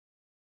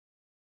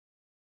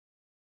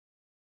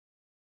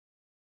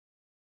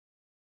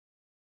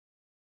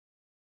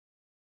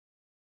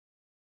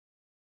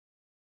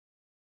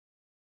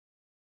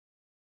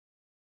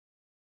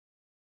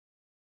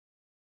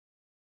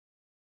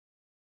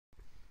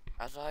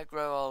As I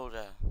grow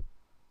older,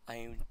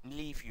 I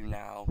leave you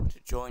now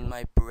to join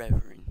my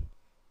brethren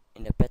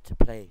in a better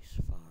place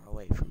far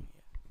away from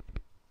here.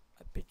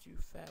 I bid you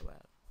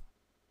farewell.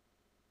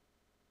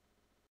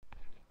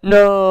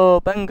 No,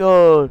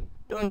 Bengal,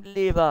 don't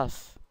leave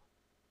us.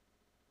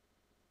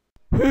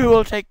 Who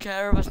will take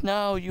care of us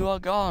now you are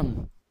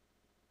gone?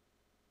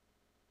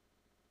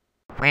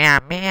 We are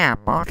mere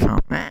mortal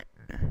men.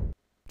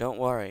 Don't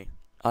worry,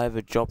 I have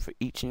a job for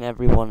each and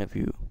every one of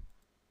you.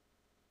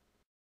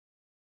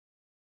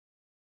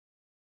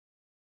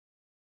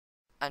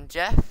 And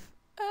Geoff?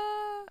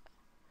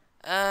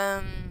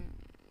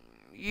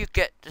 You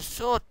get the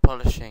sword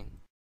polishing.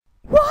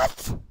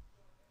 What?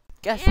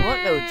 Guess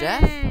what, though,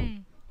 Geoff?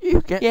 You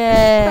get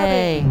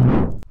Yay!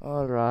 the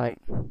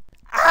Alright.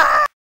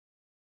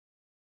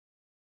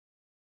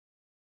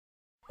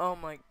 Oh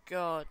my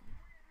god.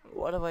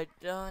 What have I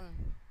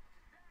done?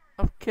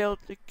 I've killed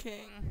the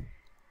king.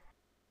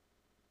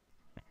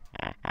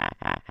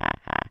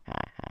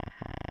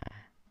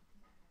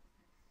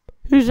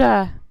 Who's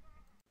there?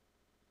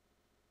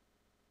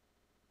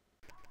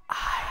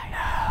 I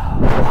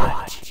know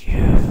what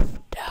you've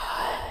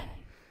done,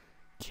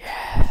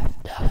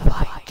 Geoff the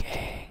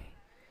Viking.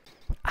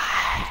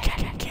 I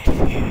can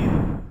give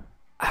you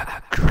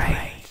a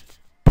great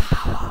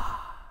power.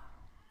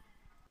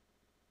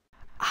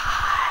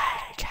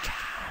 I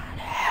can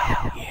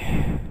help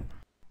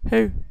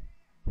you.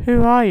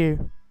 Who are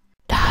you?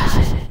 Does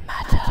it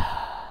matter?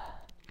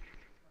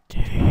 Do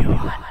you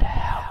want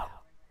help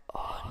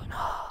or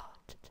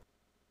not?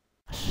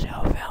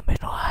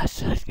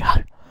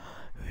 Sylviaminoacidgan.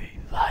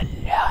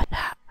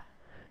 Vivalliana.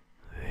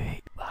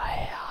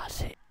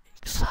 Vivajaasi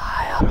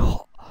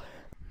Xailu.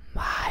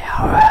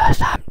 Majora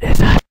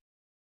Samdisa.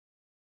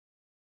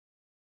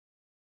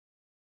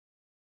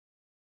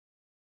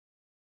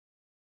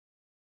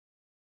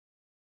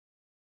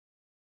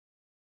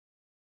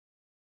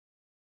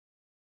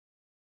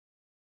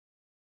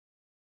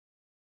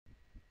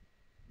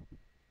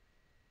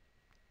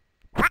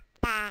 What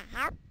the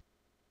hell?